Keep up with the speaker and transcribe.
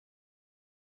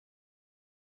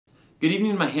Good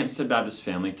evening, my Hampstead Baptist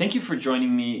family. Thank you for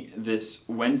joining me this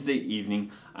Wednesday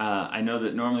evening. I know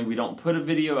that normally we don't put a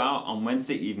video out on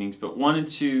Wednesday evenings, but wanted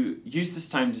to use this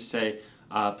time to say,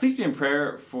 please be in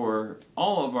prayer for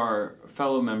all of our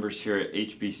fellow members here at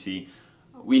HBC.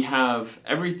 We have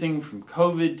everything from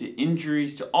COVID to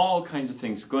injuries to all kinds of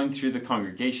things going through the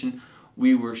congregation.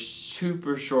 We were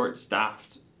super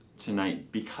short-staffed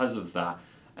tonight because of that.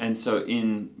 And so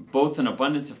in both an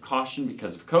abundance of caution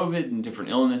because of COVID and different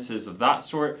illnesses of that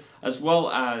sort, as well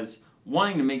as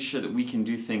wanting to make sure that we can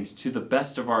do things to the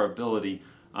best of our ability,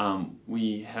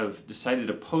 we have decided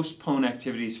to postpone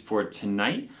activities for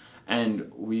tonight,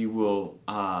 and we will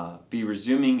be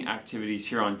resuming activities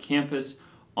here on campus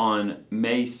on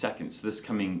May 2nd, so this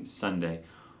coming Sunday.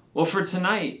 Well, for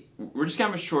tonight, we're just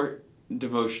going to have a short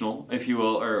devotional, if you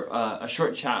will, or a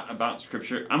short chat about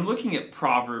Scripture. I'm looking at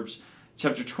Proverbs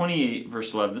chapter 28,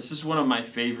 verse 11. This is one of my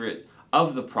favorite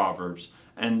of the Proverbs.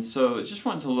 And so I just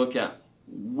want to look at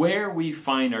where we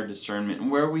find our discernment and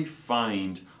where we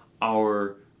find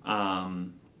our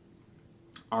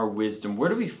wisdom. Where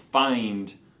do we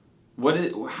find,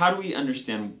 how do we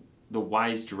understand the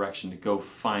wise direction to go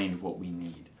find what we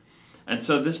need? And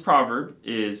so this proverb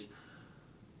is,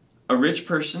 a rich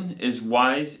person is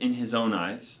wise in his own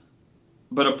eyes,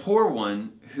 but a poor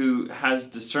one who has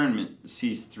discernment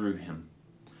sees through him.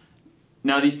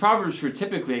 Now, these proverbs were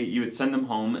typically, you would send them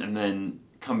home and then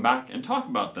come back and talk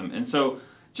about them. And so,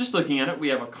 just looking at it, we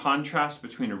have a contrast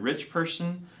between a rich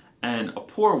person and a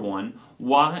poor one.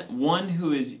 One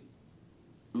who is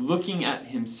looking at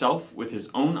himself with his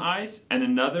own eyes, and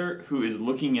another who is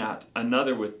looking at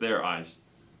another with their eyes.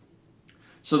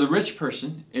 So the rich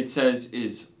person, it says,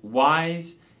 is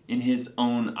wise in his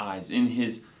own eyes. In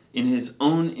his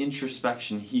own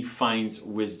introspection, he finds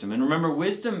wisdom. And remember,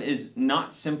 wisdom is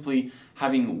not simply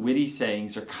having witty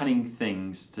sayings or cunning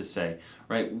things to say,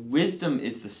 right? Wisdom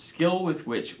is the skill with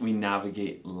which we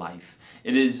navigate life.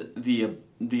 It is the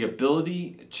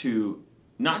ability to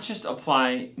not just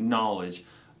apply knowledge,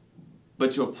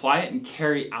 but to apply it and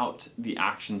carry out the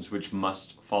actions which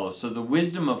must follow. So the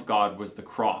wisdom of God was the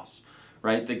cross,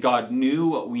 right? That God knew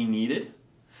what we needed,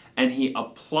 and he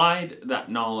applied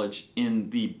that knowledge in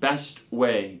the best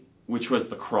way, which was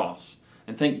the cross.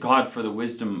 And thank God for the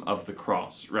wisdom of the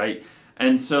cross, right?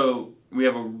 And so we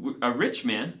have a rich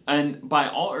man, and by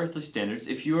all earthly standards,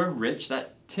 if you are rich,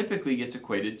 that typically gets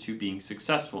equated to being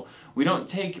successful. We don't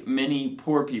take many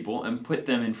poor people and put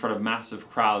them in front of massive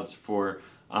crowds for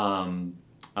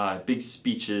big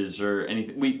speeches or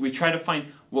anything. We try to find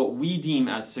what we deem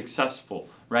as successful,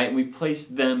 right? We place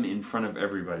them in front of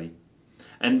everybody.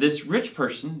 And this rich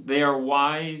person, they are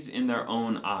wise in their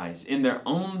own eyes. In their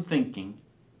own thinking,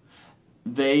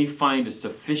 they find a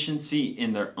sufficiency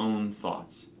in their own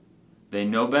thoughts. They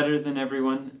know better than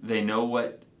everyone. They know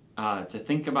what to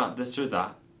think about this or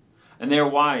that. And they are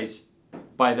wise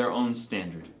by their own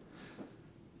standard.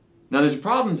 Now, there's a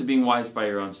problem to being wise by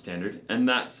your own standard, and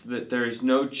that's that there is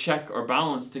no check or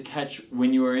balance to catch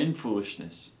when you are in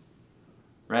foolishness.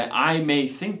 Right? I may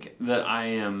think that I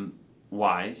am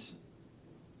wise,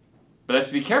 but I have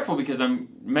to be careful because I'm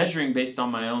measuring based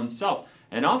on my own self.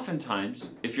 And oftentimes,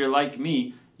 if you're like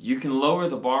me, you can lower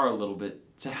the bar a little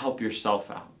bit to help yourself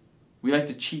out. We like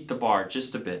to cheat the bar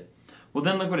just a bit. Well,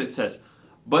 then look what it says.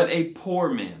 But a poor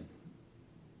man,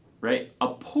 right? A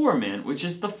poor man, which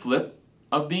is the flip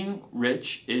of being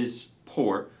rich, is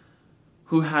poor,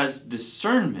 who has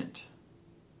discernment,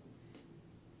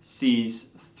 sees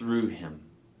through him.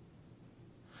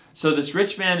 So this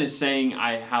rich man is saying,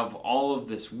 I have all of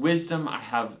this wisdom, I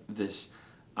have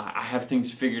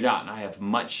things figured out, and I have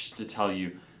much to tell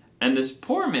you. And this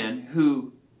poor man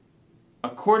who,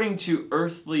 according to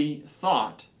earthly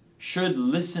thought, should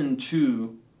listen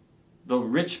to the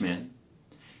rich man,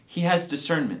 he has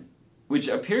discernment, which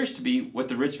appears to be what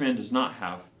the rich man does not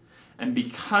have. And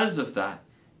because of that,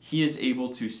 he is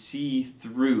able to see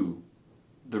through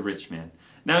the rich man.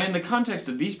 Now, in the context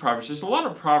of these proverbs, there's a lot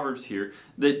of proverbs here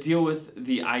that deal with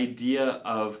the idea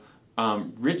of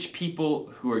rich people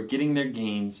who are getting their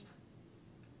gains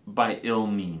by ill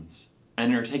means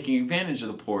and are taking advantage of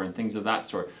the poor and things of that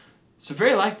sort. So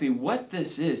very likely what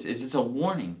this is it's a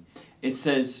warning. It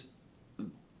says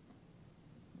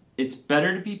it's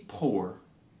better to be poor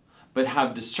but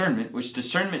have discernment, which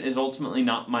discernment is ultimately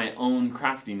not my own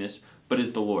craftiness, but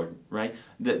is the Lord, right?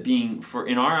 That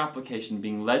in our application,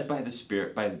 being led by the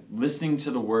Spirit, by listening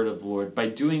to the word of the Lord, by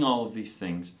doing all of these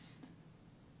things,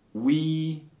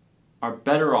 we are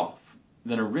better off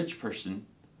than a rich person,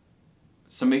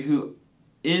 somebody who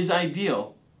is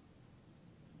ideal,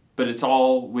 but it's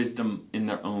all wisdom in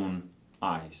their own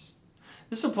eyes.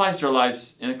 This applies to our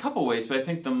lives in a couple ways, but I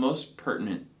think the most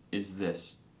pertinent is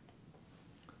this.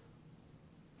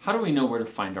 How do we know where to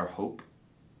find our hope?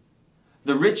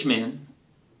 The rich man,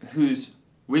 whose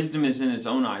wisdom is in his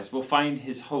own eyes, will find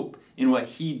his hope in what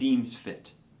he deems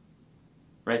fit.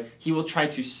 Right? He will try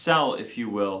to sell, if you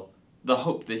will, the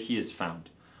hope that he has found.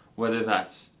 Whether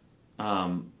that's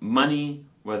money,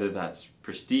 whether that's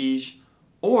prestige,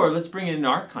 or let's bring it in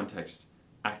our context,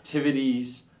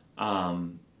 activities,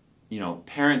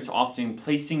 parents often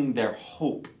placing their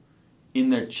hope in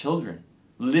their children,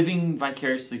 living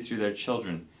vicariously through their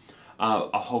children.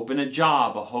 A hope in a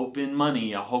job, a hope in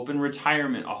money, a hope in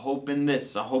retirement, a hope in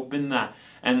this, a hope in that.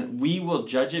 And we will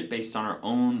judge it based on our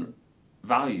own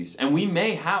values. And we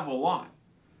may have a lot,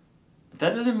 but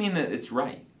that doesn't mean that it's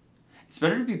right. It's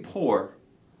better to be poor,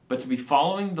 but to be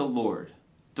following the Lord,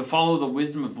 to follow the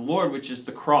wisdom of the Lord, which is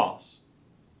the cross,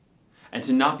 and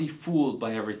to not be fooled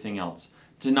by everything else,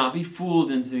 to not be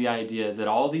fooled into the idea that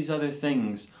all these other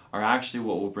things are actually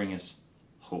what will bring us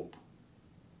hope,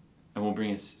 and will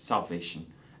bring us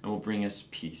salvation, and will bring us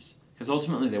peace. Because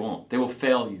ultimately they won't. They will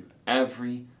fail you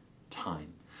every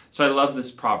time. So I love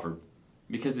this proverb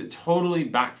because it totally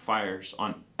backfires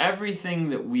on everything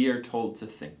that we are told to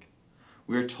think.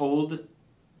 We are told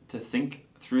to think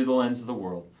through the lens of the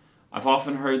world. I've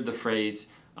often heard the phrase,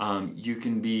 you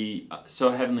can be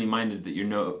so heavenly minded that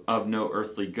you're of no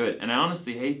earthly good. And I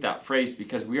honestly hate that phrase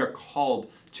because we are called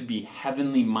to be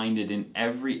heavenly minded in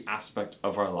every aspect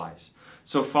of our lives.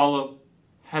 So follow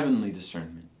heavenly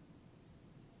discernment.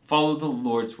 Follow the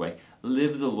Lord's way.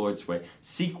 Live the Lord's way.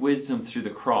 Seek wisdom through the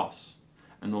cross,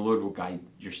 and the Lord will guide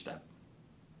your step.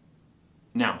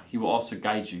 Now, He will also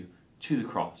guide you to the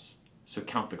cross, so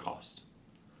count the cost.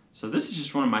 So this is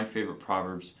just one of my favorite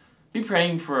proverbs. Be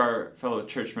praying for our fellow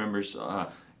church members.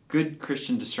 Good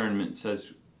Christian discernment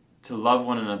says to love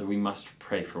one another, we must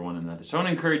pray for one another. So I want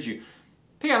to encourage you,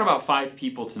 pick out about 5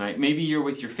 people tonight. Maybe you're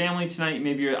with your family tonight.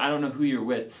 Maybe I don't know who you're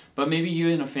with, but maybe you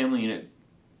and a family unit.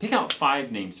 Pick out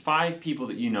 5 names, 5 people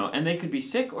that you know, and they could be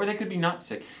sick or they could be not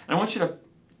sick. And I want you to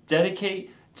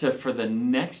dedicate for the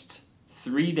next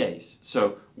 3 days.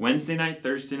 So Wednesday night,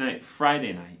 Thursday night,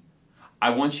 Friday night. I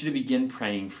want you to begin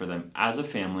praying for them as a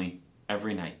family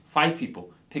every night. 5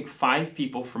 people. Pick 5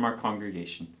 people from our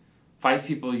congregation. 5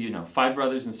 people you know, 5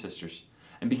 brothers and sisters.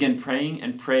 And begin praying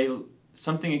and pray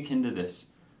something akin to this.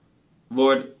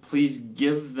 Lord, please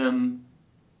give them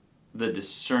the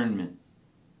discernment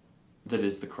that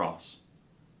is the cross.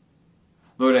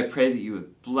 Lord, I pray that you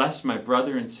would bless my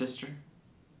brother and sister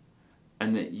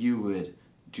and that you would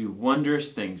do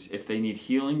wondrous things. If they need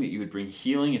healing, that you would bring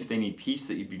healing. If they need peace,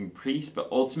 that you bring peace. But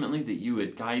ultimately, that you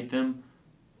would guide them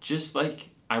just like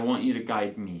I want you to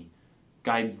guide me.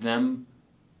 Guide them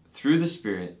through the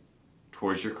Spirit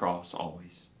towards your cross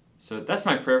always. So that's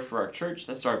my prayer for our church.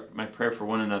 That's my prayer for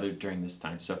one another during this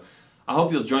time. So I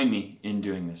hope you'll join me in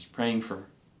doing this, praying for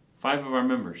 5 of our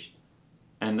members,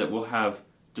 and that we'll have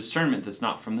discernment that's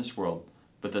not from this world,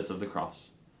 but that's of the cross.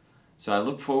 So I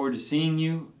look forward to seeing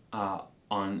you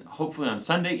hopefully on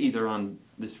Sunday, either on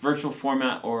this virtual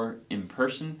format or in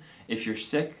person. If you're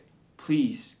sick,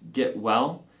 please get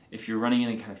well. If you're running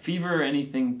any kind of fever or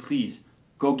anything, please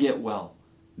go get well.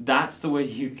 That's the way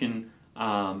you can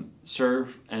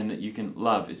serve and that you can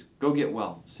love, is go get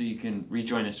well so you can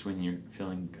rejoin us when you're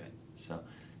feeling good. So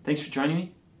thanks for joining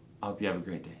me. I hope you have a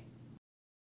great day.